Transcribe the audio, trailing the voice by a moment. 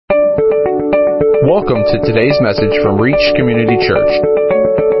Welcome to today's message from Reach Community Church.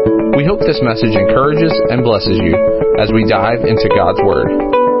 We hope this message encourages and blesses you as we dive into God's Word.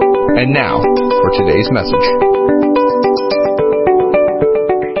 And now, for today's message.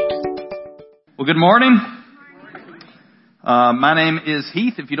 Well, good morning. My name is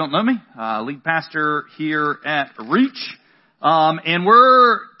Heath, if you don't know me, lead pastor here at Reach. And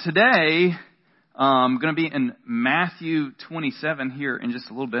we're today going to be in Matthew 27 here in just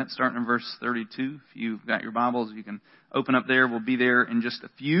a little bit, starting in verse 32. If you've got your Bibles, you can open up there. We'll be there in just a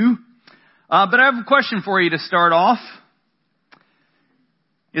few. But I have a question for you to start off.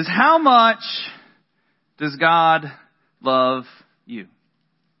 Is how much does God love you?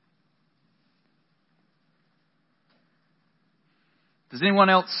 Does anyone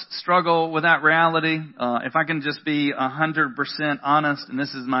else struggle with that reality? If I can just be 100% honest, and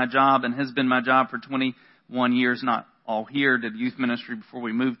this is my job and has been my job for 21 years, not all here, did youth ministry before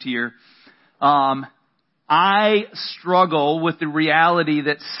we moved here. I struggle with the reality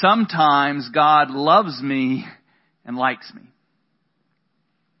that sometimes God loves me and likes me.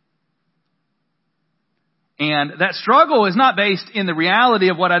 And that struggle is not based in the reality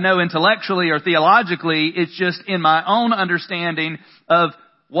of what I know intellectually or theologically. It's just in my own understanding of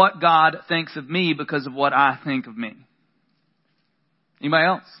what God thinks of me because of what I think of me. Anybody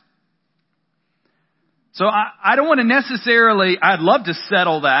else? So I don't want to necessarily, I'd love to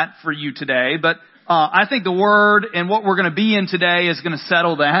settle that for you today, but I think the Word and what we're going to be in today is going to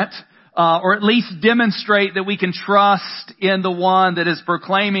settle that. Or at least demonstrate that we can trust in the one that is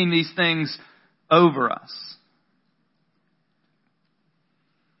proclaiming these things over us.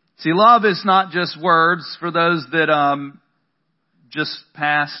 See, love is not just words. For those that just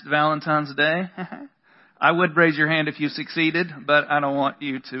passed Valentine's Day, I would raise your hand if you succeeded, but I don't want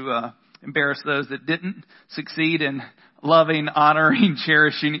you to embarrass those that didn't succeed in loving, honoring,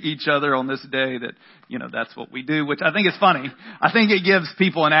 cherishing each other on this day. That, you know, that's what we do, which I think is funny. I think it gives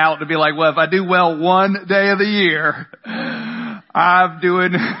people an out to be like, well, if I do well one day of the year, I'm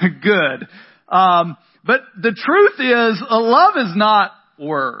doing good. But the truth is, love is not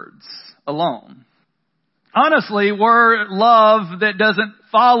words alone. Honestly, love that doesn't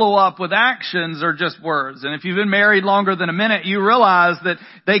follow up with actions are just words. And if you've been married longer than a minute, you realize that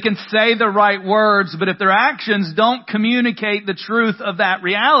they can say the right words, but if their actions don't communicate the truth of that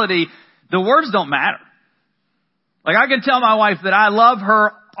reality, the words don't matter. Like, I can tell my wife that I love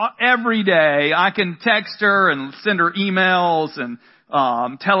her every day. I can text her and send her emails and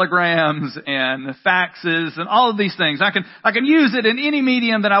telegrams and faxes and all of these things. I can use it in any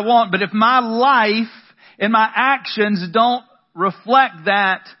medium that I want, but if my life and my actions don't reflect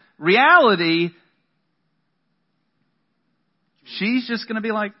that reality, she's just going to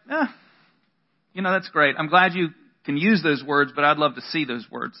be like, that's great. I'm glad you can use those words, but I'd love to see those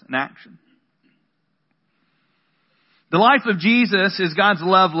words in action. The life of Jesus is God's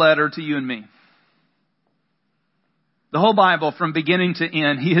love letter to you and me. The whole Bible, from beginning to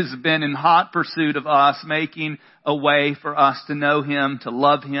end, He has been in hot pursuit of us, making a way for us to know Him, to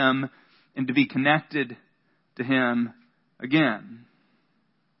love Him, and to be connected to Him again.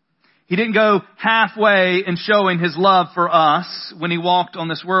 He didn't go halfway in showing His love for us when He walked on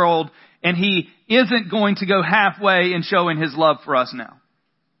this world, and He isn't going to go halfway in showing His love for us now.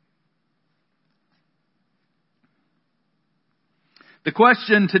 The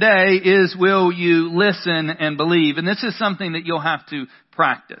question today is, will you listen and believe? And this is something that you'll have to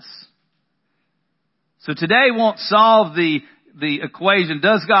practice. So today won't solve the equation,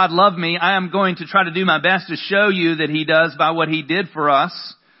 does God love me? I am going to try to do my best to show you that He does by what He did for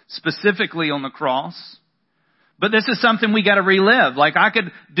us, specifically on the cross. But this is something we got to relive. Like, I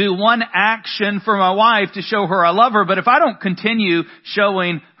could do one action for my wife to show her I love her, but if I don't continue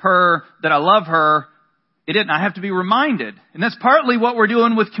showing her that I love her, I have to be reminded. And that's partly what we're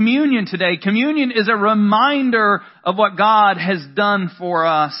doing with communion today. Communion is a reminder of what God has done for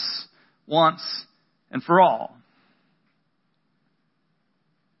us once and for all.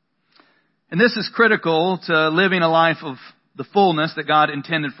 And this is critical to living a life of the fullness that God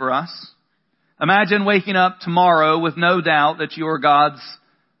intended for us. Imagine waking up tomorrow with no doubt that you are God's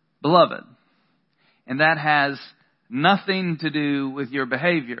beloved. And that has nothing to do with your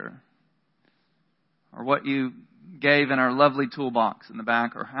behavior, or what you gave in our lovely toolbox in the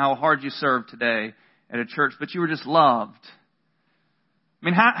back, or how hard you served today at a church, but you were just loved. I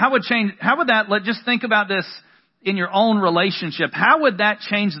mean, how would that, just think about this in your own relationship. How would that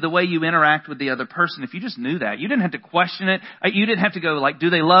change the way you interact with the other person if you just knew that? You didn't have to question it. You didn't have to go like, do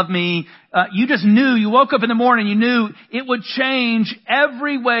they love me? You just knew. You woke up in the morning, you knew it would change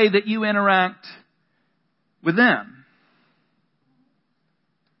every way that you interact with them.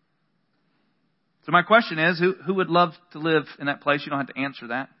 So my question is, who would love to live in that place? You don't have to answer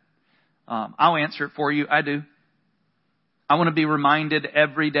that. I'll answer it for you. I do. I want to be reminded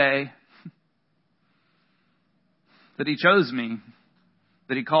every day that He chose me,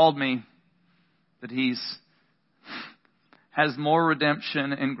 that He called me, that He has more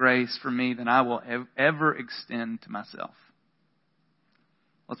redemption and grace for me than I will ever extend to myself.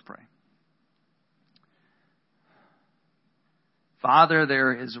 Let's pray. Father,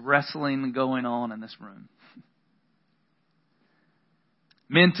 there is wrestling going on in this room.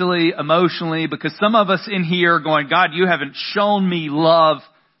 Mentally, emotionally, because some of us in here are going, God, you haven't shown me love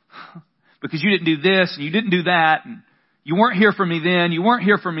because you didn't do this and you didn't do that. And you weren't here for me then. You weren't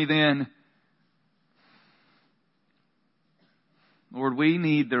here for me then. Lord, we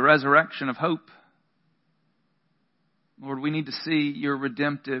need the resurrection of hope. Lord, we need to see your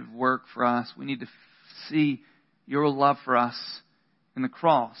redemptive work for us. We need to see your love for us in the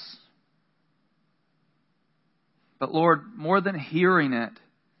cross. But Lord, more than hearing it,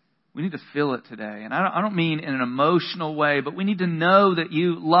 we need to feel it today. And I don't mean in an emotional way, but we need to know that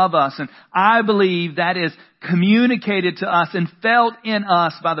you love us. And I believe that is communicated to us and felt in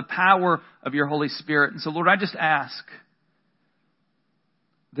us by the power of your Holy Spirit. And so Lord, I just ask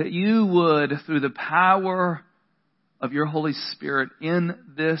that you would, through the power of your Holy Spirit in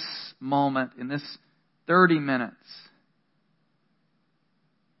this moment, in this 30 minutes,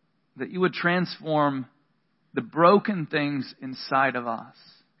 that you would transform the broken things inside of us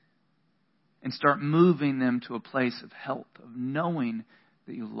and start moving them to a place of health, of knowing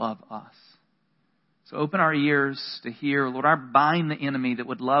that you love us. So open our ears to hear. Lord, I bind the enemy that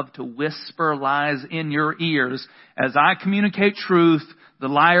would love to whisper lies in your ears. As I communicate truth, the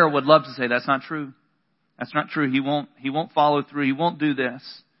liar would love to say, that's not true. That's not true. He won't follow through. He won't do this.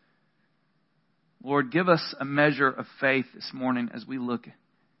 Lord, give us a measure of faith this morning as we look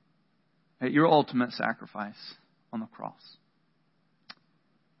at your ultimate sacrifice on the cross.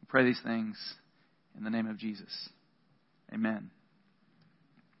 We pray these things in the name of Jesus. Amen.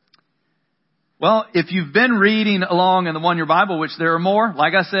 Well, if you've been reading along in the One Year Bible, which there are more,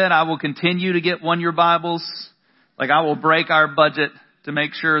 like I said, I will continue to get One Year Bibles. Like I will break our budget to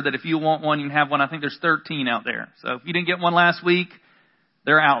make sure that if you want one, you can have one. I think there's 13 out there. So if you didn't get one last week,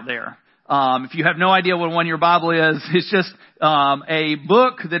 they're out there. If you have no idea what a One Year Bible is, it's just a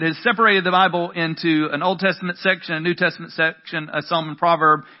book that has separated the Bible into an Old Testament section, a New Testament section, a Psalm and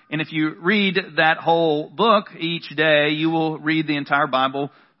Proverb. And if you read that whole book each day, you will read the entire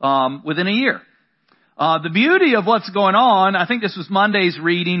Bible within a year. The beauty of what's going on, I think this was Monday's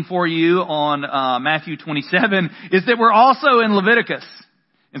reading for you on Matthew 27, is that we're also in Leviticus.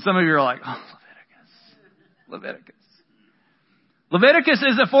 And some of you are like, oh, Leviticus. Leviticus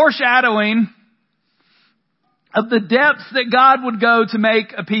is a foreshadowing of the depths that God would go to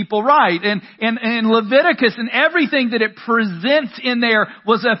make a people right. And Leviticus and everything that it presents in there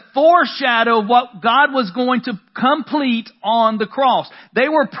was a foreshadow of what God was going to complete on the cross. They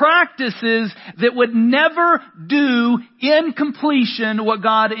were practices that would never do in completion what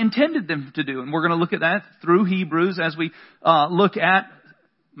God intended them to do. And we're going to look at that through Hebrews as we look at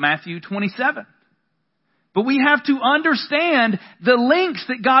Matthew 27. But we have to understand the lengths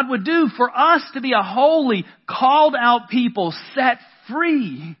that God would do for us to be a holy, called out people, set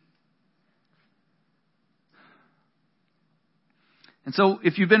free. And so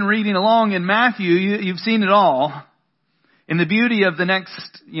if you've been reading along in Matthew, you've seen it all. And the beauty of the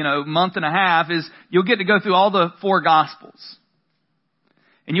next, month and a half is you'll get to go through all the 4 Gospels.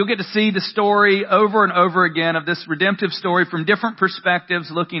 And you'll get to see the story over and over again of this redemptive story from different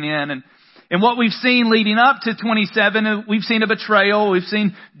perspectives looking in. And what we've seen leading up to 27, we've seen a betrayal. We've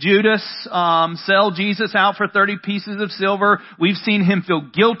seen Judas sell Jesus out for 30 pieces of silver. We've seen him feel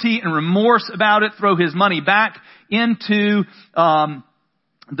guilty and remorse about it, throw his money back into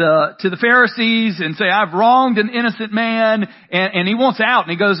the Pharisees and say, I've wronged an innocent man. And he wants out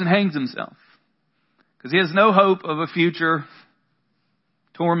and he goes and hangs himself because he has no hope of a future,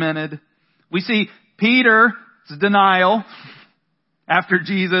 tormented. We see Peter's denial. After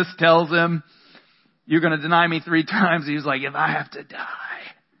Jesus tells him, you're going to deny me 3 times, he's like, if I have to die,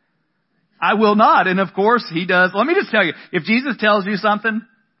 I will not. And of course he does. Let me just tell you, if Jesus tells you something,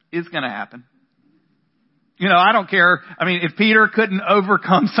 it's going to happen. I don't care. I mean, if Peter couldn't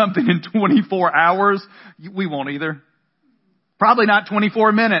overcome something in 24 hours, we won't either. Probably not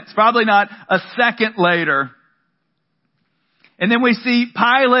 24 minutes. Probably not a second later. And then we see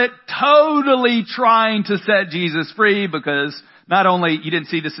Pilate totally trying to set Jesus free because not only, you didn't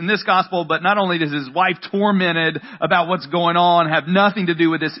see this in this gospel, but not only does his wife tormented about what's going on, have nothing to do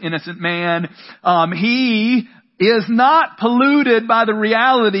with this innocent man, he is not polluted by the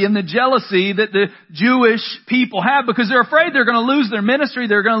reality and the jealousy that the Jewish people have, because they're afraid they're going to lose their ministry.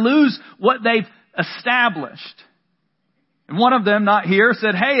 They're going to lose what they've established. And one of them, not here,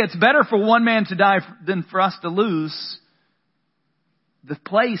 said, hey, it's better for one man to die than for us to lose the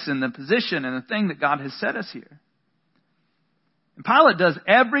place and the position and the thing that God has set us here. And Pilate does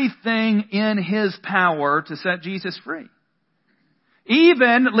everything in his power to set Jesus free.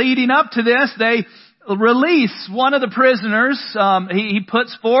 Even leading up to this, they release one of the prisoners. He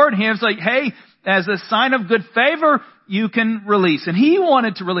puts forward, he was like, hey, as a sign of good favor, you can release. And he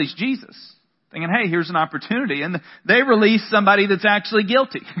wanted to release Jesus, thinking, hey, here's an opportunity. And they release somebody that's actually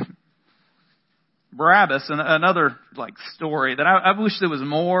guilty. Barabbas, another story that I wish there was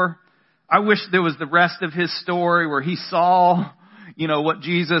more. I wish there was the rest of his story where he saw, what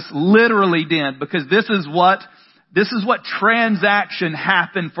Jesus literally did, because this is what transaction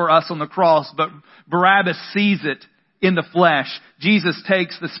happened for us on the cross, but Barabbas sees it in the flesh. Jesus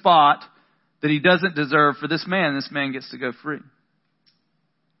takes the spot that he doesn't deserve for this man. This man gets to go free.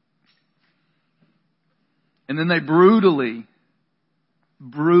 And then they brutally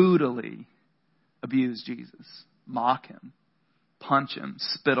abuse Jesus, mock him, punch him,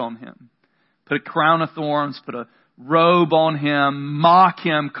 spit on him, put a crown of thorns, put a robe on him, mock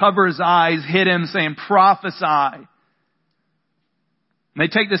him, cover his eyes, hit him, saying, prophesy. And they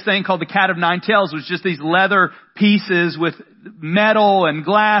take this thing called the cat of nine tails, which is just these leather pieces with metal and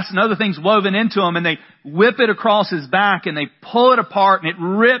glass and other things woven into them, and they whip it across his back and they pull it apart, and it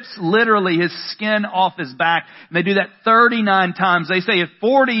rips literally his skin off his back. And they do that 39 times. They say it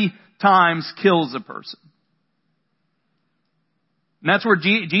 40 times kills a person. And that's where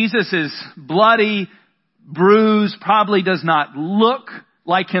Jesus is bloody, bruised, probably does not look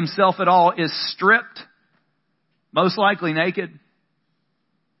like himself at all, is stripped, most likely naked.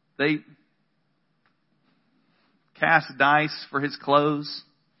 They cast dice for his clothes.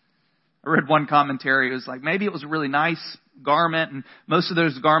 I read one commentary. It was like, maybe it was a really nice garment, and most of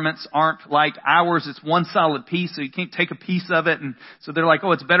those garments aren't like ours. It's one solid piece, so you can't take a piece of it. And so they're like,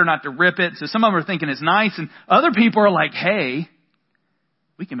 oh, it's better not to rip it. So some of them are thinking it's nice, and other people are like, hey,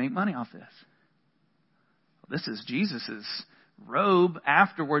 we can make money off this. This is Jesus's robe.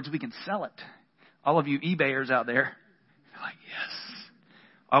 Afterwards, we can sell it. All of you eBayers out there, you're like, yes.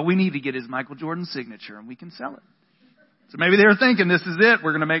 All we need to get is Michael Jordan's signature, and we can sell it. So maybe they were thinking, this is it.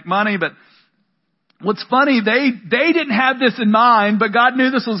 We're going to make money. But what's funny, they didn't have this in mind, but God knew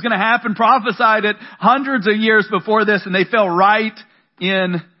this was going to happen, prophesied it hundreds of years before this, and they fell right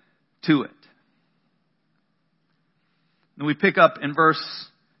into it. And we pick up in verse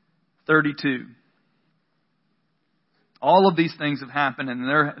 32. All of these things have happened, and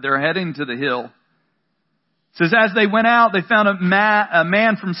they're heading to the hill. It says, as they went out, they found a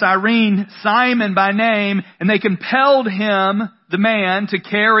man from Cyrene, Simon by name, and they compelled him, the man, to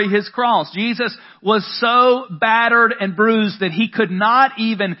carry his cross. Jesus was so battered and bruised that he could not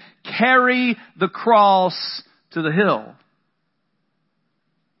even carry the cross to the hill.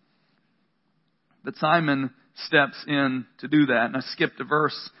 But Simon steps in to do that. And I skipped a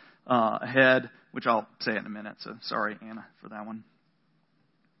verse ahead, which I'll say in a minute. So sorry, Anna, for that one.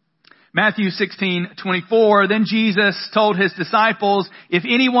 Matthew 16:24. Then Jesus told his disciples, if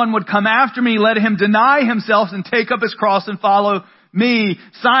anyone would come after me, let him deny himself and take up his cross and follow me.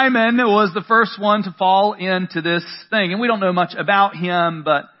 Simon was the first one to fall into this thing. And we don't know much about him,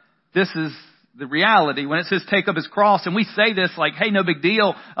 but this is the reality. When it says take up his cross, and we say this like, hey, no big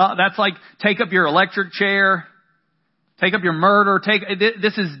deal. That's like take up your electric chair, take up your murder,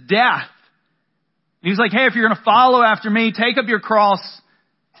 this is death. And he's like, hey, if you're going to follow after me, take up your cross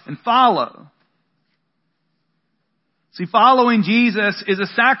and follow. See, following Jesus is a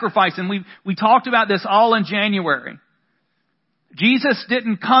sacrifice, and we talked about this all in January. Jesus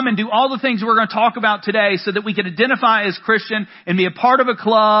didn't come and do all the things we're going to talk about today so that we could identify as Christian and be a part of a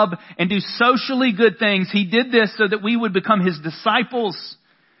club and do socially good things. He did this so that we would become his disciples,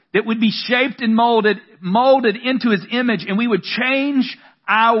 that would be shaped and molded into his image, and we would change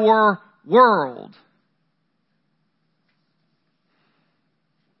our world.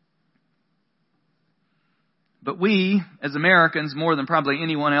 But we, as Americans, more than probably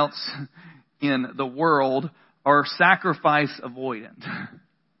anyone else in the world, are sacrifice avoidant.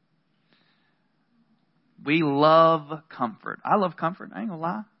 We love comfort. I love comfort. I ain't gonna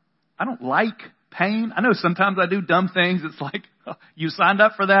lie. I don't like pain. I know sometimes I do dumb things. It's like, you signed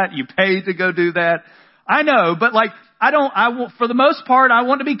up for that. You paid to go do that. I know, but for the most part, I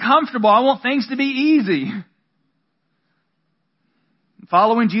want to be comfortable. I want things to be easy.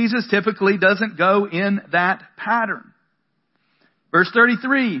 Following Jesus typically doesn't go in that pattern. Verse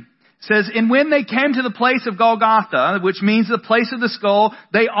 33, It says, and when they came to the place of Golgotha, which means the place of the skull,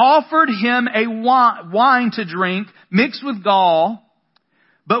 they offered him a wine to drink mixed with gall.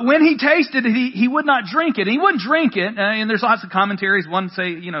 But when he tasted it, he would not drink it. He wouldn't drink it. And there's lots of commentaries. One say,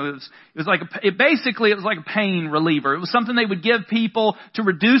 it was like it was like a pain reliever. It was something they would give people to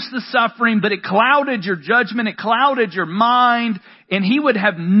reduce the suffering, but it clouded your judgment. It clouded your mind. And he would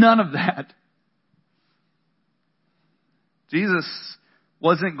have none of that. Jesus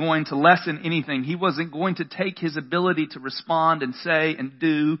wasn't going to lessen anything. He wasn't going to take his ability to respond and say and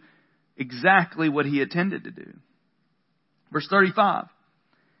do exactly what he intended to do. Verse 35.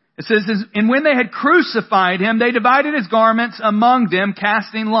 It says, and when they had crucified him, they divided his garments among them,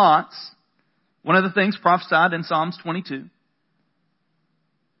 casting lots. One of the things prophesied in Psalms 22.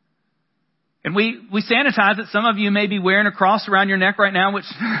 And we sanitize it. Some of you may be wearing a cross around your neck right now, which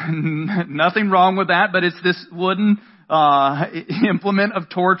nothing wrong with that, but it's this wooden implement of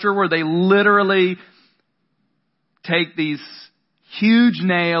torture where they literally take these huge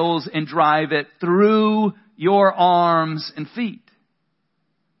nails and drive it through your arms and feet.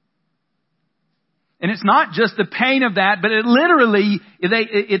 And it's not just the pain of that, but it literally,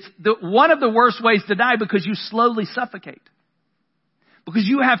 it's one of the worst ways to die because you slowly suffocate. Because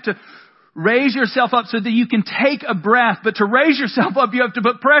you have to raise yourself up so that you can take a breath. But to raise yourself up, you have to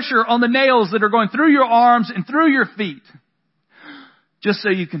put pressure on the nails that are going through your arms and through your feet. Just so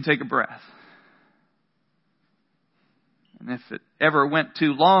you can take a breath. And if it ever went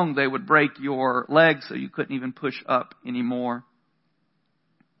too long, they would break your legs so you couldn't even push up anymore.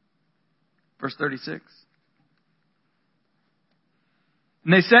 Verse 36.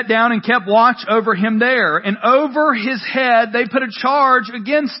 And they sat down and kept watch over him there. And over his head they put a charge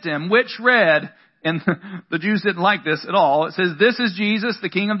against him, which read, and the Jews didn't like this at all. It says, this is Jesus, the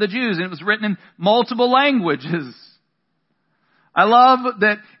King of the Jews. And it was written in multiple languages. I love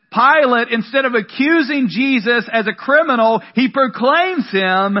that Pilate, instead of accusing Jesus as a criminal, he proclaims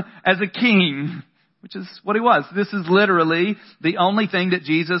him as a king. Which is what he was. This is literally the only thing that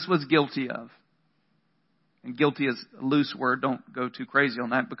Jesus was guilty of. And guilty is a loose word. Don't go too crazy on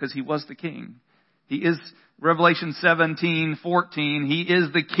that because he was the king. He is, Revelation 17:14, he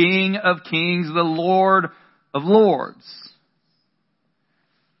is the King of kings, the Lord of lords.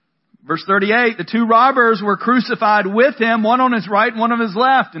 Verse 38, the two robbers were crucified with him, one on his right and one on his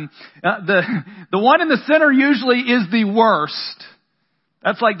left. And the one in the center usually is the worst.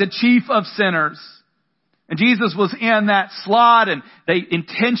 That's like the chief of sinners. And Jesus was in that slot, and they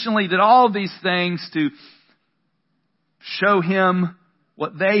intentionally did all of these things to show him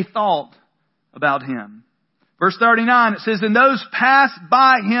what they thought about him. Verse 39, it says, and those passed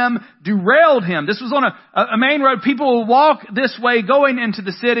by him derailed him. This was on a main road. People will walk this way going into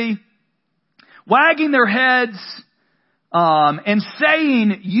the city, wagging their heads, and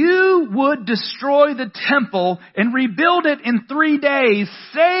saying, you would destroy the temple and rebuild it in 3 days.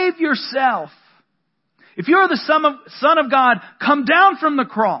 Save yourself. If you are the Son of God, come down from the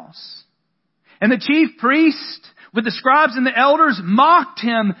cross. And the chief priest with the scribes and the elders mocked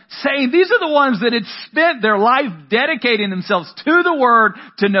him, saying, these are the ones that had spent their life dedicating themselves to the word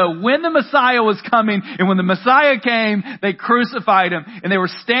to know when the Messiah was coming. And when the Messiah came, they crucified him. And they were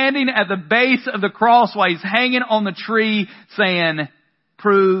standing at the base of the cross while he's hanging on the tree saying,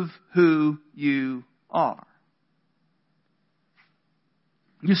 prove who you are.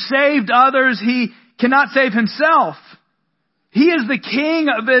 You saved others. He cannot save himself. He is the King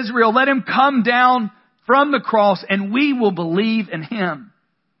of Israel. Let him come down from the cross and we will believe in him.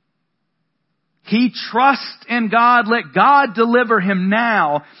 He trusts in God. Let God deliver him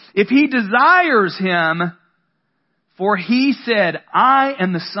now if he desires him. For he said, I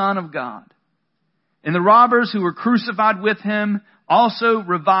am the Son of God. And the robbers who were crucified with him also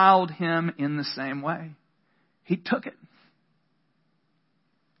reviled him in the same way. He took it.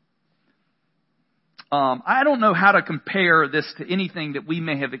 I don't know how to compare this to anything that we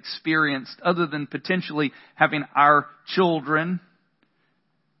may have experienced other than potentially having our children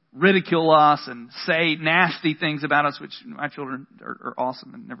ridicule us and say nasty things about us, which my children are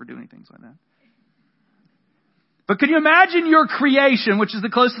awesome and never do anything like that. But can you imagine your creation, which is the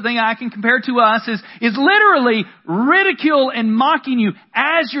closest thing I can compare to us, is literally ridicule and mocking you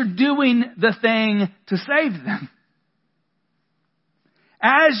as you're doing the thing to save them.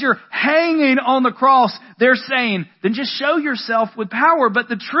 As you're hanging on the cross, they're saying, then just show yourself with power. But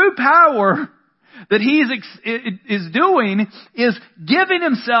the true power that he is doing is giving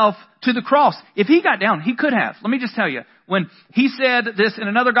himself to the cross. If he got down, he could have. Let me just tell you, when he said this in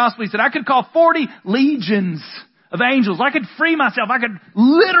another gospel, he said, I could call 40 legions of angels. I could free myself. I could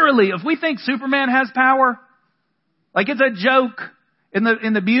literally, if we think Superman has power, like it's a joke,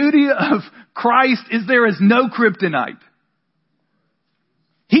 And the beauty of Christ is there is no kryptonite.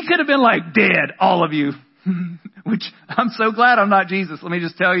 He could have been like, dead, all of you. Which, I'm so glad I'm not Jesus. Let me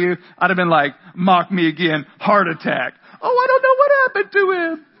just tell you, I'd have been like, mock me again, heart attack. Oh, I don't know what happened to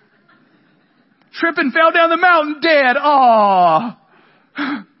him. Tripping, fell down the mountain, dead. Aw.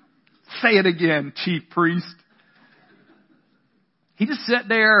 Say it again, chief priest. He just sat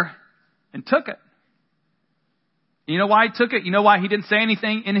there and took it. You know why he took it? You know why he didn't say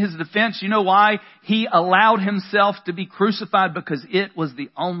anything in his defense? You know why he allowed himself to be crucified? Because it was the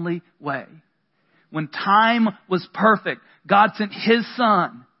only way. When time was perfect, God sent His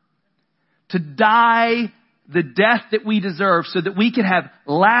Son to die the death that we deserve so that we could have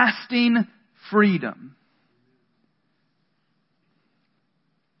lasting freedom.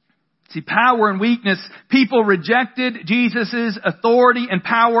 See, power and weakness, people rejected Jesus' authority and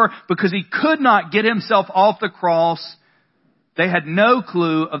power because He could not get Himself off the cross. They had no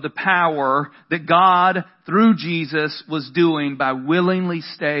clue of the power that God, through Jesus, was doing by willingly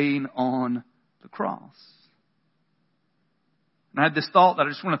staying on the cross. And I had this thought that I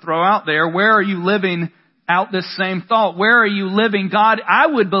just want to throw out there. Where are you living out this same thought? Where are you living? God, I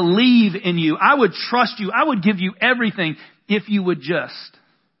would believe in you. I would trust you. I would give you everything if you would just.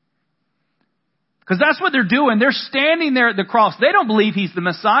 Because that's what they're doing. They're standing there at the cross. They don't believe He's the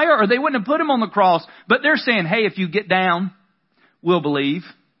Messiah, or they wouldn't have put Him on the cross. But they're saying, hey, if you get down, we'll believe.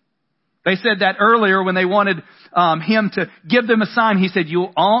 They said that earlier when they wanted Him to give them a sign. He said,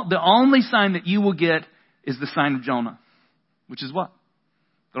 the only sign that you will get is the sign of Jonah. Which is what?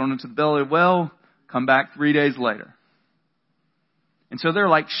 Thrown into the belly of the whale, come back 3 days later. And so they're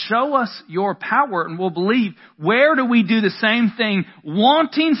like, show us your power and we'll believe. Where do we do the same thing,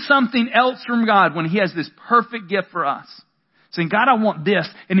 wanting something else from God when He has this perfect gift for us? Saying, God, I want this.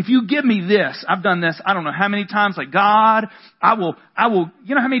 And if you give me this, I've done this, I don't know how many times, like, God, I will,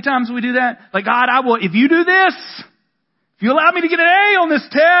 you know how many times we do that? Like, God, if you do this, if you allow me to get an A on this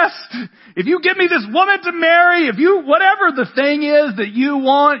test, if you give me this woman to marry, whatever the thing is that you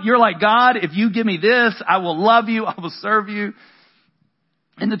want, you're like, God, if you give me this, I will love you, I will serve you.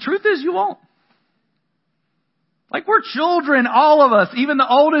 And the truth is you won't. Like, we're children, all of us. Even the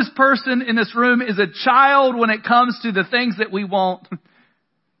oldest person in this room is a child when it comes to the things that we want.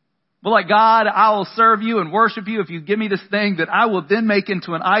 But like, God, I will serve you and worship you if you give me this thing that I will then make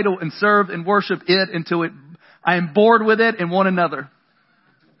into an idol and serve and worship it until I am bored with it and want another.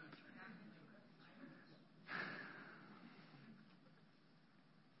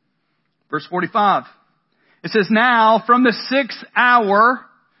 Verse 45. It says, now from the 6th hour,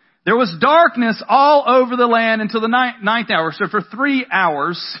 there was darkness all over the land until the ninth hour. So for 3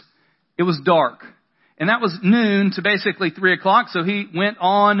 hours, it was dark. And that was noon to basically 3 o'clock. So He went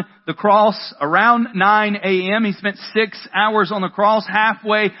on the cross around 9 a.m. He spent 6 hours on the cross.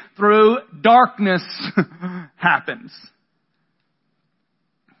 Halfway through, darkness happens.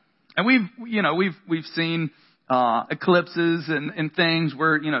 And we've seen eclipses and things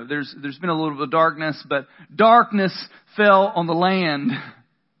where, there's been a little bit of darkness, but darkness fell on the land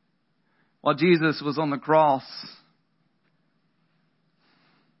while Jesus was on the cross.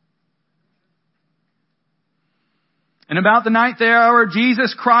 And about the 9th hour,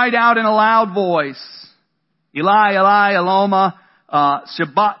 Jesus cried out in a loud voice, Eli, Eli, lama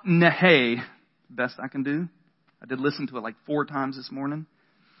sabachthani. Best I can do. I did listen to it like 4 times this morning.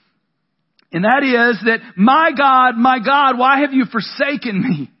 And that is that, my God, why have you forsaken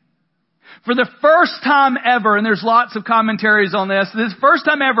me? For the first time ever, and there's lots of commentaries on this first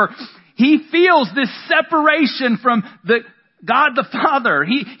time ever, He feels this separation from God the Father.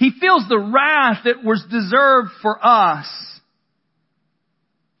 He feels the wrath that was deserved for us.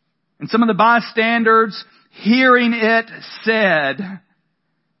 And some of the bystanders, hearing it, said,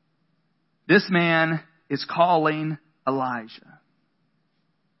 this man is calling Elijah.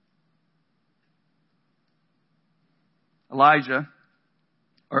 Elijah,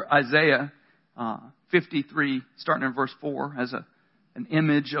 or Isaiah 53, starting in verse 4, has an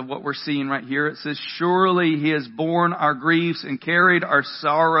image of what we're seeing right here. It says, surely He has borne our griefs and carried our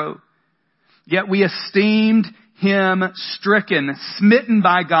sorrow. Yet we esteemed Him stricken, smitten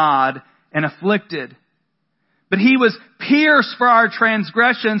by God, and afflicted. But He was pierced for our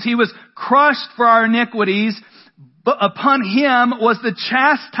transgressions. He was crushed for our iniquities. But upon Him was the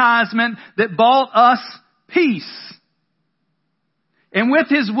chastisement that bought us peace. And with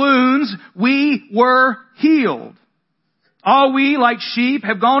His wounds we were healed. All we like sheep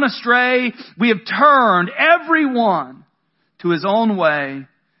have gone astray. We have turned everyone to his own way.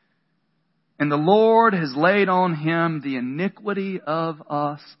 And the Lord has laid on Him the iniquity of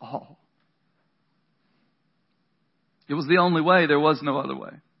us all. It was the only way. There was no other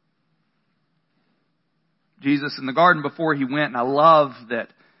way. Jesus in the garden before he went, and I love that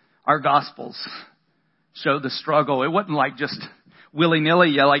our Gospels show the struggle. It wasn't like just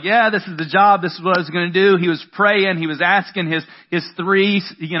willy-nilly, like, yeah, this is the job, this is what I was going to do. He was praying, he was asking his three,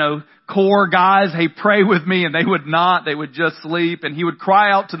 core guys, hey, pray with me, and they would not, they would just sleep, and he would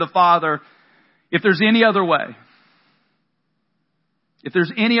cry out to the Father, if there's any other way,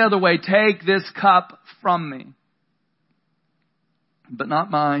 take this cup from me. But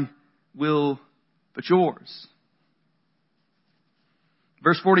not my will, but yours.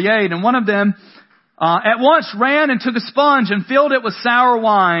 Verse 48, and one of them at once ran and took a sponge and filled it with sour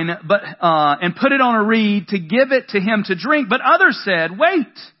wine, and put it on a reed to give it to him to drink. But others said, wait,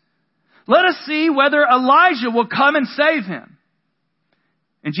 let us see whether Elijah will come and save him.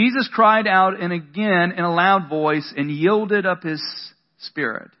 And Jesus cried out and again in a loud voice and yielded up his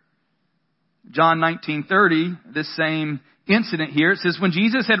spirit. John 19:30, this same incident here, it says, when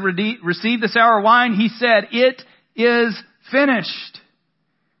Jesus had received the sour wine, he said, it is finished.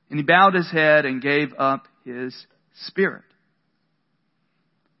 And he bowed his head and gave up his spirit.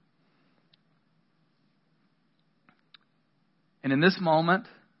 And in this moment,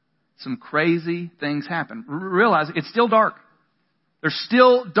 some crazy things happen. Realize it's still dark. There's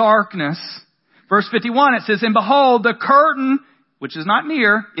still darkness. Verse 51, it says, and behold, the curtain, which is not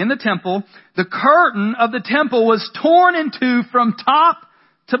near, in the temple, the curtain of the temple was torn in two from top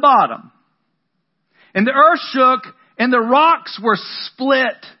to bottom. And the earth shook and the rocks were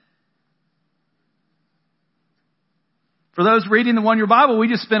split. For those reading the One-Year Bible, we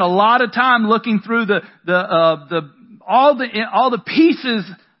just spent a lot of time looking through all the pieces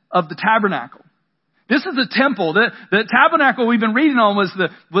of the tabernacle. This is the temple. The tabernacle we've been reading on was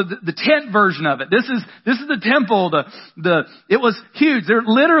the tent version of it. This is the temple. It was huge. They're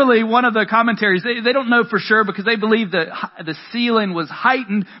literally, one of the commentaries, they don't know for sure because they believe that the ceiling was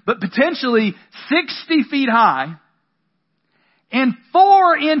heightened, but potentially 60 feet high and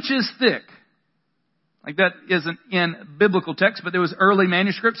 4 inches thick. Like that isn't in biblical text, but there was early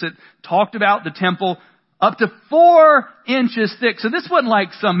manuscripts that talked about the temple up to 4 inches thick. So this wasn't like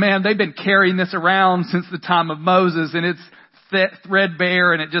they've been carrying this around since the time of Moses and it's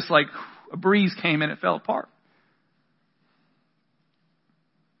threadbare and it just like a breeze came and it fell apart.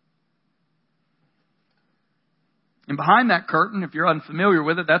 And behind that curtain, if you're unfamiliar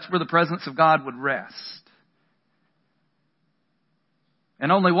with it, that's where the presence of God would rest.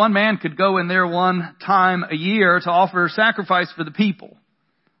 And only one man could go in there one time a year to offer sacrifice for the people.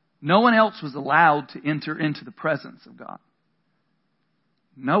 No one else was allowed to enter into the presence of God.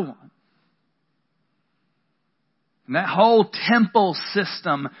 No one. And that whole temple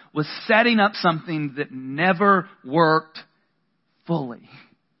system was setting up something that never worked fully.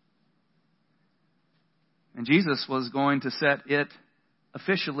 And Jesus was going to set it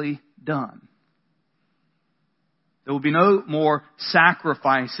officially done. There will be no more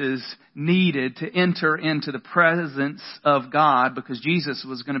sacrifices needed to enter into the presence of God because Jesus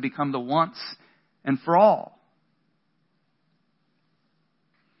was going to become the once and for all.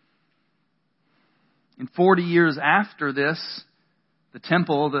 And 40 years after this, the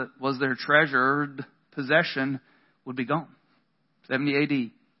temple that was their treasured possession would be gone. 70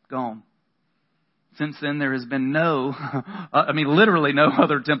 AD, gone. Since then, there has been literally no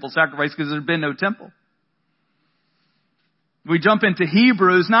other temple sacrifice because there's been no temple. We jump into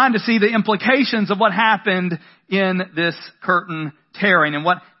Hebrews 9 to see the implications of what happened in this curtain tearing and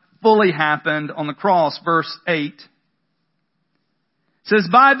what fully happened on the cross. Verse 8 says,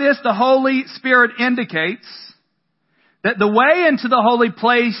 by this the Holy Spirit indicates that the way into the holy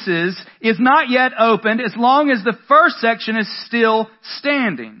places is not yet opened as long as the first section is still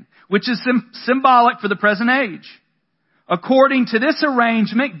standing, which is symbolic for the present age. According to this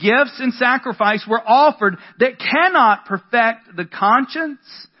arrangement, gifts and sacrifice were offered that cannot perfect the conscience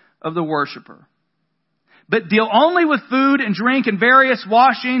of the worshiper, but deal only with food and drink and various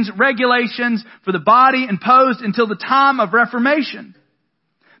washings, regulations for the body imposed until the time of Reformation.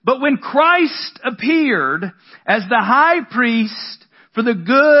 But when Christ appeared as the high priest for the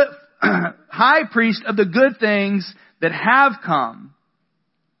high priest of the good things that have come,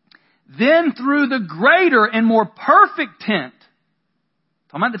 then through the greater and more perfect tent,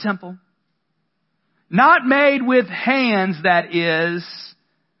 talking about the temple, not made with hands, that is,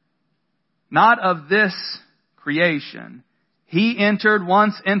 not of this creation, he entered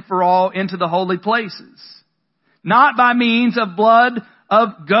once and for all into the holy places, not by means of blood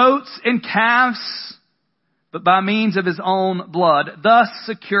of goats and calves, but by means of his own blood, thus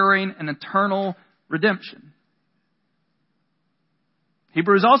securing an eternal redemption.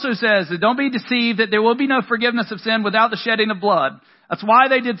 Hebrews also says that don't be deceived that there will be no forgiveness of sin without the shedding of blood. That's why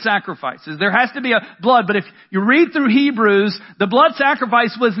they did sacrifices. There has to be a blood, but if you read through Hebrews, the blood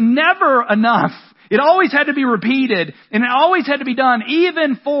sacrifice was never enough. It always had to be repeated, and it always had to be done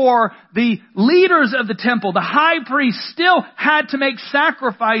even for the leaders of the temple. The high priest still had to make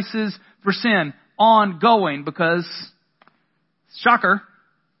sacrifices for sin ongoing because, shocker,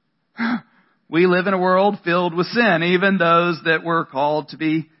 we live in a world filled with sin, even those that were called to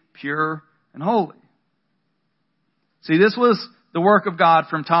be pure and holy. See, this was the work of God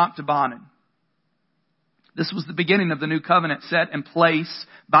from top to bottom. This was the beginning of the new covenant set in place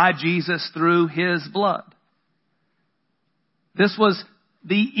by Jesus through His blood. This was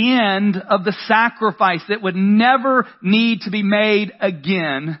the end of the sacrifice that would never need to be made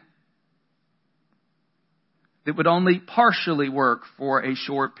again. That would only partially work for a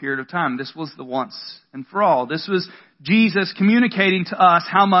short period of time. This was the once and for all. This was Jesus communicating to us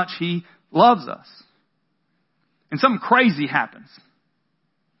how much He loves us. And something crazy happens.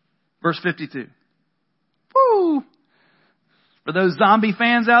 Verse 52. Woo! For those zombie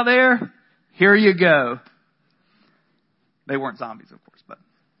fans out there, here you go. They weren't zombies, of course, but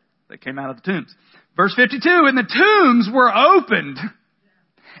they came out of the tombs. Verse 52, and the tombs were opened.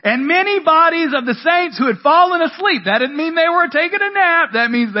 And many bodies of the saints who had fallen asleep, that didn't mean they were taking a nap,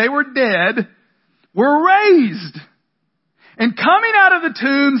 that means they were dead, were raised. And coming out of the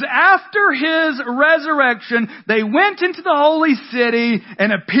tombs after His resurrection, they went into the holy city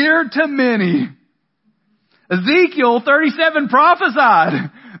and appeared to many. Ezekiel 37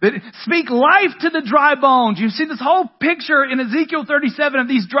 prophesied that speak life to the dry bones. You see this whole picture in Ezekiel 37 of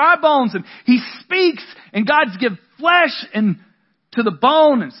these dry bones, and He speaks, and God's give flesh and to the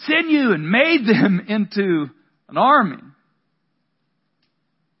bone and sinew and made them into an army.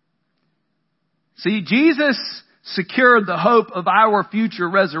 See, Jesus secured the hope of our future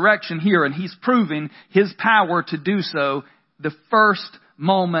resurrection here, and He's proving His power to do so the first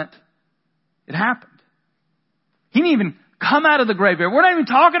moment it happened. He didn't even come out of the grave. We're not even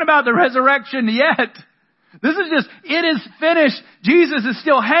talking about the resurrection yet. This is just, it is finished. Jesus is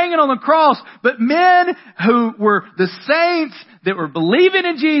still hanging on the cross. But men who were the saints that were believing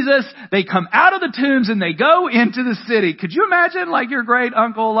in Jesus, they come out of the tombs and they go into the city. Could you imagine like your great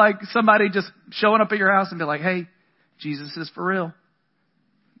uncle, like somebody just showing up at your house and be like, hey, Jesus is for real.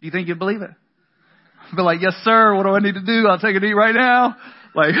 Do you think you'd believe it? Be like, yes, sir. What do I need to do? I'll take a knee right now.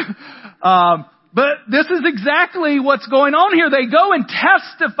 But this is exactly what's going on here. They go and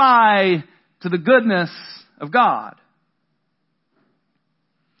testify to the goodness of God.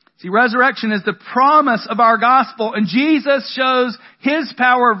 See, resurrection is the promise of our gospel, and Jesus shows His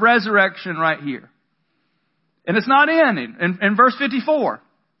power of resurrection right here. And it's not ending. In verse 54,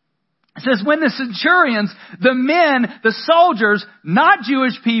 it says, when the centurions, the men, the soldiers, not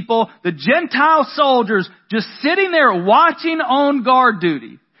Jewish people, the Gentile soldiers, just sitting there watching on guard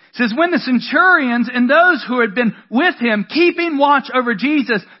duty. It says, when the centurions and those who had been with him, keeping watch over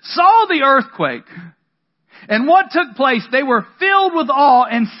Jesus, saw the earthquake and what took place, they were filled with awe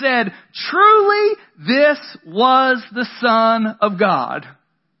and said, truly this was the Son of God.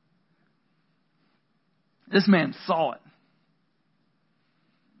 This man saw it.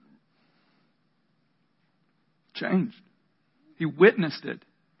 Changed. He witnessed it.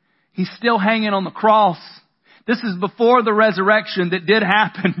 He's still hanging on the cross. This is before the resurrection that did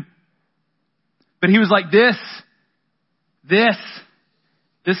happen. But he was like, this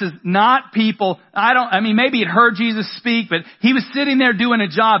is not people. Maybe he'd heard Jesus speak, but he was sitting there doing a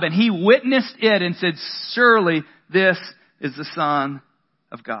job and he witnessed it and said, surely this is the Son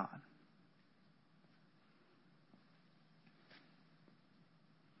of God.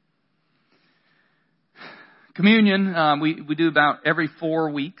 Communion, we do about every 4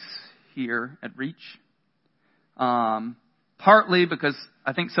 weeks here at Reach. Partly because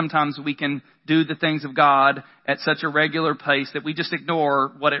I think sometimes we can do the things of God at such a regular pace that we just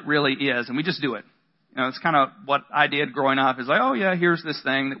ignore what it really is, and we just do it. You know, it's kind of what I did growing up. Is like, oh yeah, here's this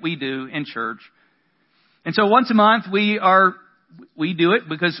thing that we do in church. And so once a month we do it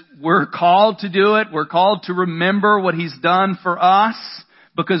because we're called to do it. We're called to remember what He's done for us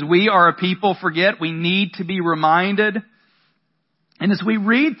because we are a people forget. We need to be reminded. And as we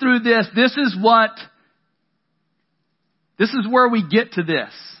read through this is where we get to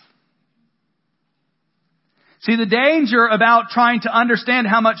this. See, the danger about trying to understand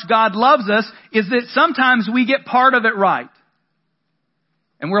how much God loves us is that sometimes we get part of it right.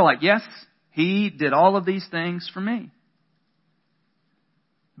 And we're like, yes, He did all of these things for me.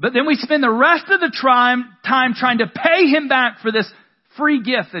 But then we spend the rest of the time trying to pay Him back for this free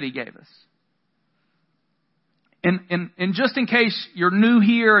gift that He gave us. And just in case you're new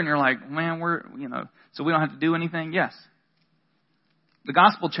here and you're like, man, so we don't have to do anything. Yes. The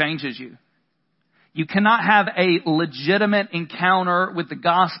gospel changes you. You cannot have a legitimate encounter with the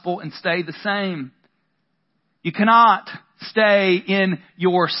gospel and stay the same. You cannot stay in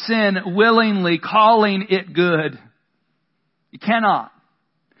your sin willingly, calling it good. You cannot.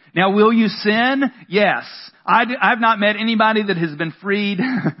 Now, will you sin? Yes. I've not met anybody that has been freed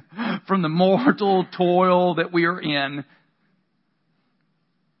from the mortal toil that we are in.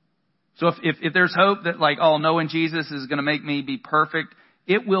 So if there's hope that knowing Jesus is going to make me be perfect,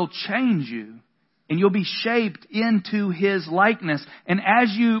 it will change you. And you'll be shaped into His likeness. And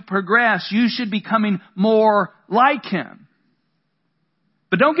as you progress, you should be becoming more like Him.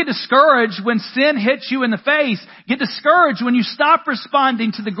 But don't get discouraged when sin hits you in the face. Get discouraged when you stop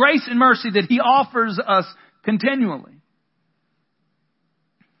responding to the grace and mercy that He offers us continually.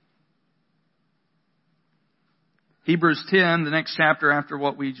 Hebrews 10, the next chapter after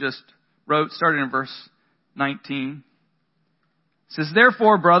what we just wrote, starting in verse 19. Says,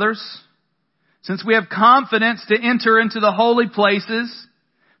 therefore, brothers, since we have confidence to enter into the holy places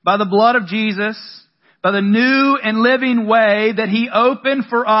by the blood of Jesus, by the new and living way that He opened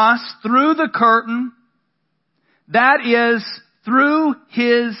for us through the curtain, that is, through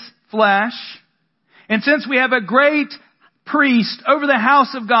His flesh. And since we have a great priest over the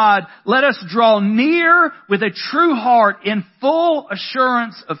house of God, let us draw near with a true heart in full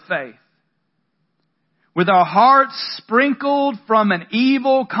assurance of faith, with our hearts sprinkled from an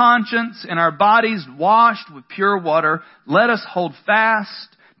evil conscience and our bodies washed with pure water. Let us hold fast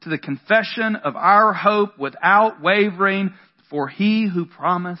to the confession of our hope without wavering, for He who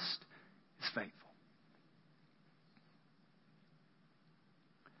promised is faithful.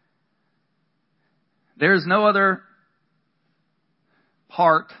 There is no other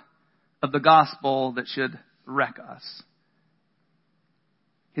part of the gospel that should wreck us.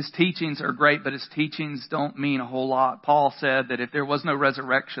 His teachings are great, but His teachings don't mean a whole lot. Paul said that if there was no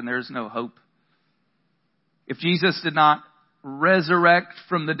resurrection, there's no hope. If Jesus did not resurrect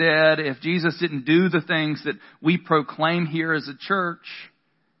from the dead, if Jesus didn't do the things that we proclaim here as a church,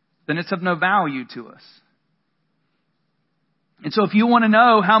 then it's of no value to us. And so if you want to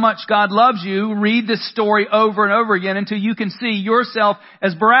know how much God loves you, read this story over and over again until you can see yourself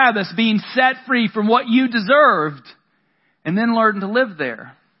as Barabbas being set free from what you deserved. And then learn to live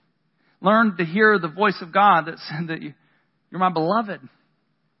there. Learn to hear the voice of God that said that you're my beloved,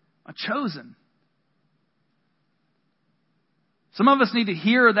 my chosen. Some of us need to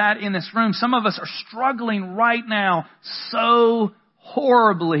hear that in this room. Some of us are struggling right now so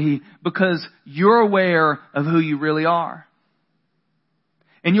horribly because you're aware of who you really are.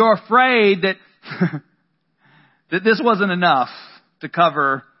 And you're afraid that, that this wasn't enough to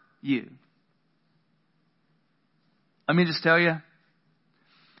cover you. Let me just tell you,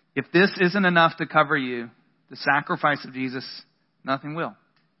 if this isn't enough to cover you, the sacrifice of Jesus, nothing will.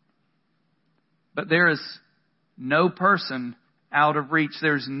 But there is no person out of reach.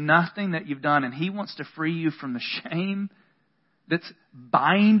 There's nothing that you've done, and He wants to free you from the shame that's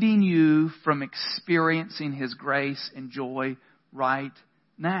binding you from experiencing His grace and joy right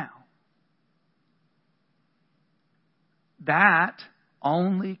now. That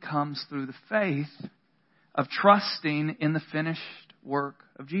only comes through the faith of trusting in the finished work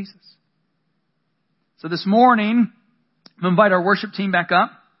of Jesus. So this morning, I'm going to invite our worship team back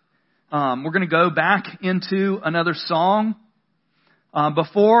up. We're going to go back into another song.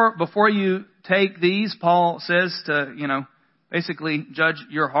 Before you take these, Paul says to, basically judge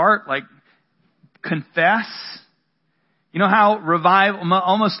your heart, confess. You know how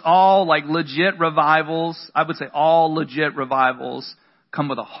almost all legit revivals, I would say all legit revivals come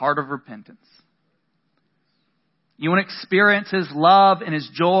with a heart of repentance. You want to experience His love and His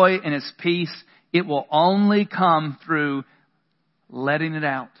joy and His peace, it will only come through letting it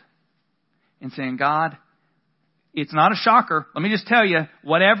out and saying, God, it's not a shocker. Let me just tell you,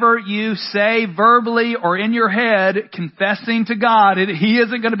 whatever you say verbally or in your head, confessing to God, He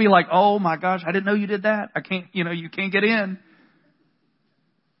isn't going to be like, oh my gosh, I didn't know you did that. I can't, you can't get in.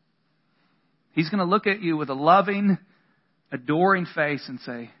 He's going to look at you with a loving, adoring face and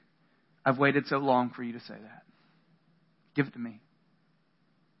say, I've waited so long for you to say that. Give it to me.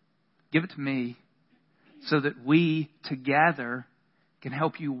 Give it to me so that we together can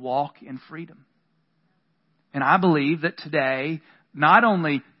help you walk in freedom. And I believe that today, not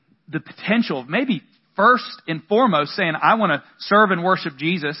only the potential of maybe first and foremost saying, I want to serve and worship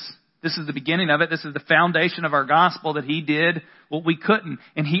Jesus. This is the beginning of it. This is the foundation of our gospel, that He did what we couldn't.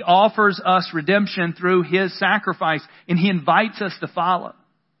 And He offers us redemption through His sacrifice. And He invites us to follow.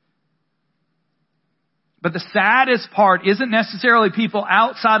 But the saddest part isn't necessarily people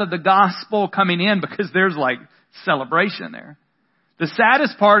outside of the gospel coming in, because there's like celebration there. The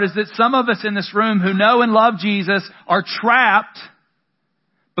saddest part is that some of us in this room who know and love Jesus are trapped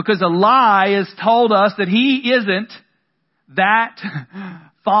because a lie has told us that He isn't that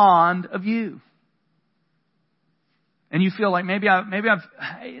fond of you. And you feel like maybe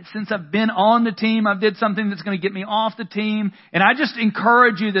since I've been on the team, I've did something that's going to get me off the team. And I just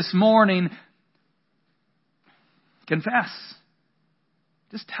encourage you this morning, confess.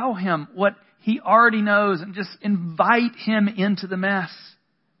 Just tell Him what He already knows and just invite Him into the mess.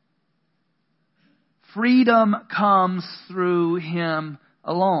 Freedom comes through Him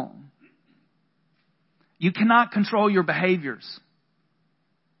alone. You cannot control your behaviors.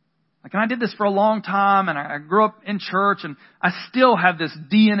 Like, and I did this for a long time, and I grew up in church, and I still have this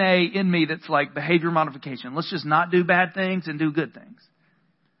DNA in me that's like behavior modification. Let's just not do bad things and do good things.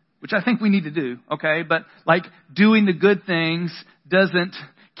 Which I think we need to do, okay? But like, doing the good things doesn't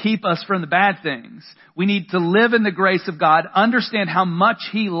keep us from the bad things. We need to live in the grace of God, understand how much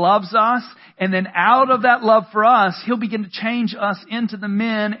He loves us, and then out of that love for us, He'll begin to change us into the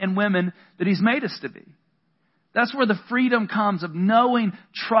men and women that He's made us to be. That's where the freedom comes of knowing,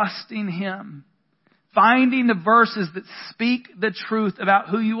 trusting Him. Finding the verses that speak the truth about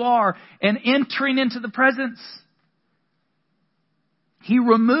who you are and entering into the presence. He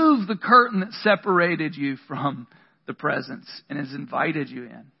removed the curtain that separated you from the presence and has invited you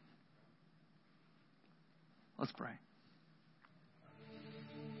in. Let's pray.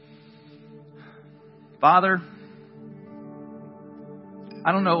 Father,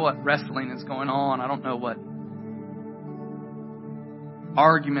 I don't know what wrestling is going on. I don't know what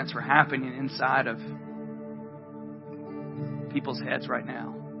arguments are happening inside of people's heads right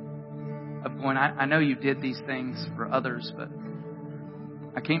now. Of going, I know you did these things for others, but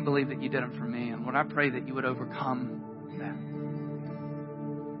I can't believe that you did them for me. And Lord, I pray that you would overcome that.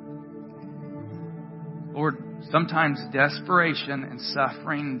 Lord, sometimes desperation and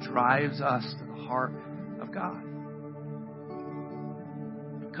suffering drives us to the heart of God.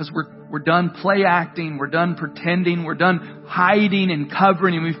 Because we're done play acting, we're done pretending, we're done hiding and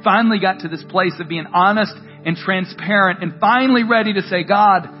covering, and we finally got to this place of being honest and transparent and finally ready to say,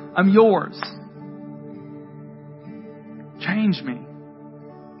 God, I'm yours. Change me.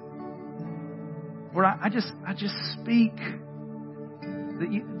 Lord, I just speak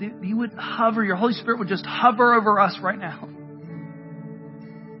that you would hover, your Holy Spirit would just hover over us right now.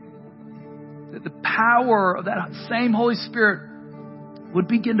 That the power of that same Holy Spirit would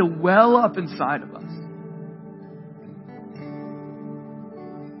begin to well up inside of us.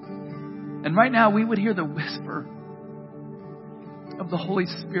 And right now we would hear the whisper of the Holy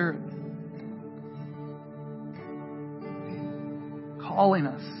Spirit calling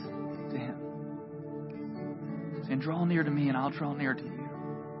us to Him. Saying, draw near to me and I'll draw near to you.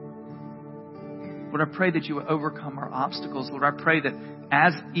 Lord, I pray that you would overcome our obstacles. Lord, I pray that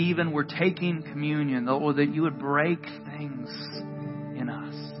as even we're taking communion, Lord, that you would break things in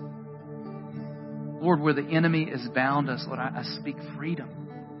us. Lord, where the enemy has bound us, Lord, I speak freedom.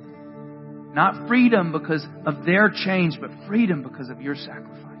 Not freedom because of their change, but freedom because of your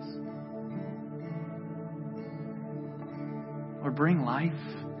sacrifice. Lord, bring life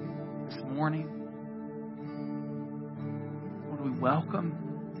this morning. Lord, we welcome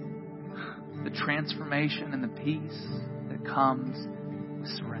the transformation and the peace that comes with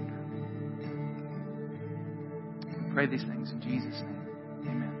surrender. We pray these things in Jesus' name.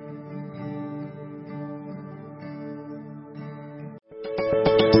 Amen.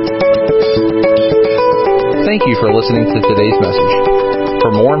 Thank you for listening to today's message.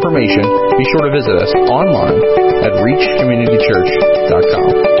 For more information, be sure to visit us online at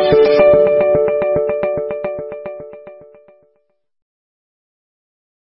reachcommunitychurch.com.